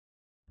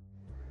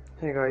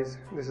Hey guys,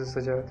 this is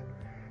Sajad,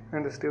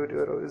 and this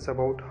tutorial is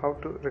about how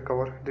to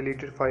recover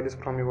deleted files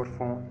from your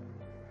phone.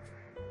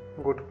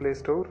 Go to Play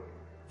Store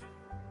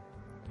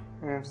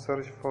and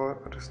search for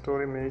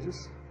Restore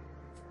Images,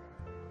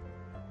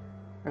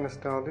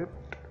 install it,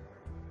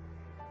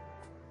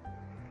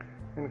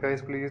 and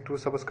guys, please do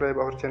subscribe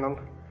our channel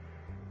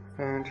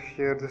and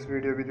share this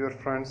video with your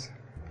friends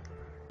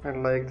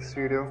and like this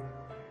video.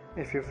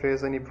 If you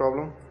face any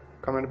problem,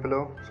 comment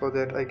below so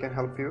that I can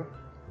help you.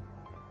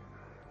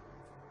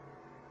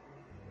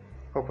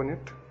 Open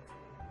it.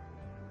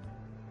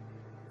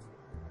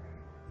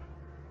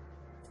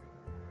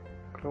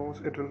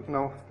 Close. It will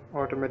now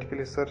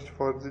automatically search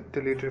for the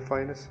deleted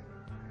files.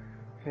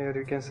 Here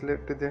you can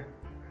select the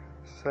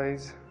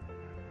size.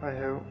 I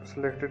have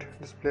selected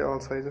display all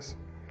sizes.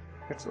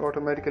 It's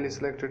automatically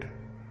selected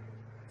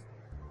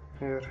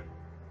here.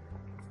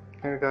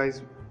 And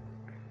guys,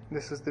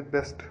 this is the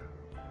best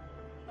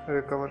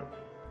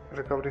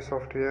recovery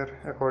software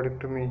according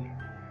to me,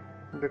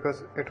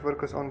 because it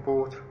works on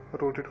both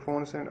rooted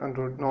phones and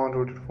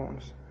non-rooted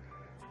phones.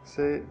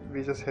 Say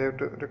we just have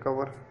to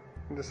recover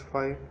this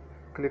file,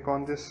 click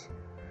on this,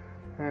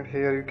 and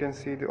here you can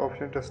see the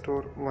option to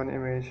restore one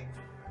image.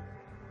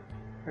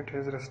 It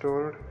is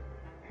restored.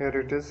 Here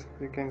it is,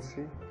 you can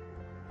see.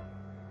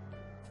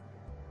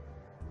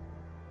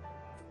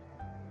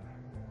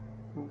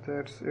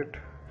 That's it.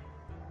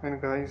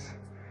 And guys,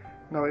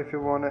 now if you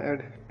wanna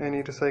add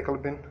any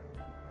recycle bin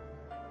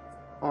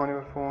on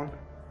your phone,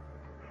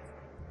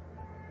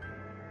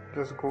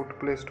 just go to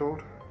Play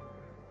Store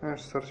and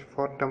search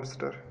for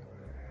Dumpster.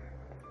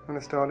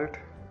 Install it.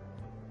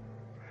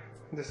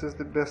 This is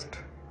the best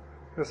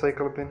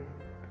recycle bin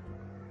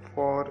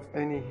for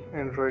any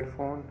Android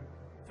phone,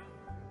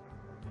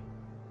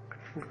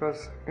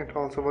 because it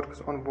also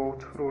works on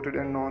both rooted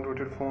and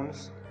non-rooted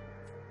phones.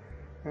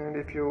 And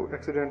if you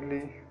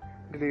accidentally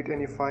delete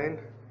any file,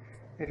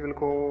 it will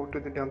go to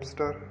the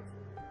Dumpster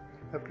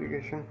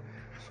application,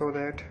 so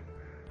that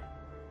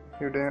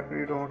you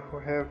don't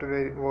have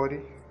to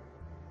worry.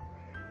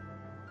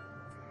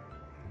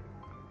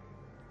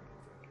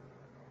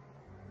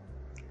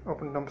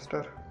 Open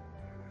Dumpster.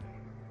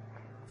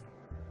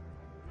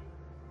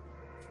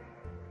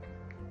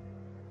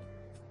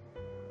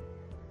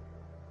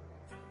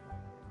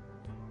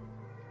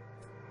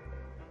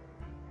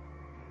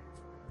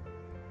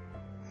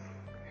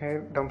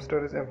 Here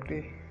Dumpster is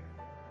empty.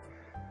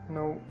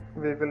 Now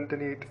we will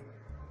delete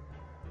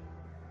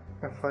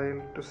a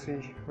file to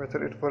see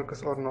whether it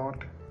works or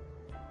not.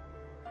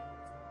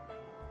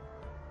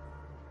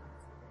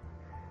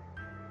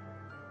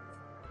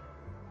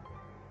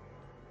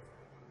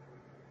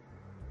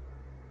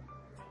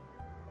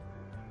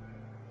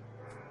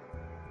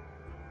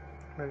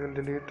 I will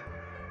delete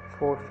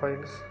 4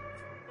 files.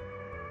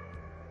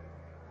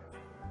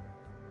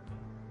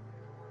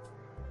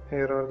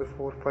 Here are the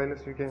 4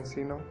 files you can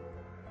see now.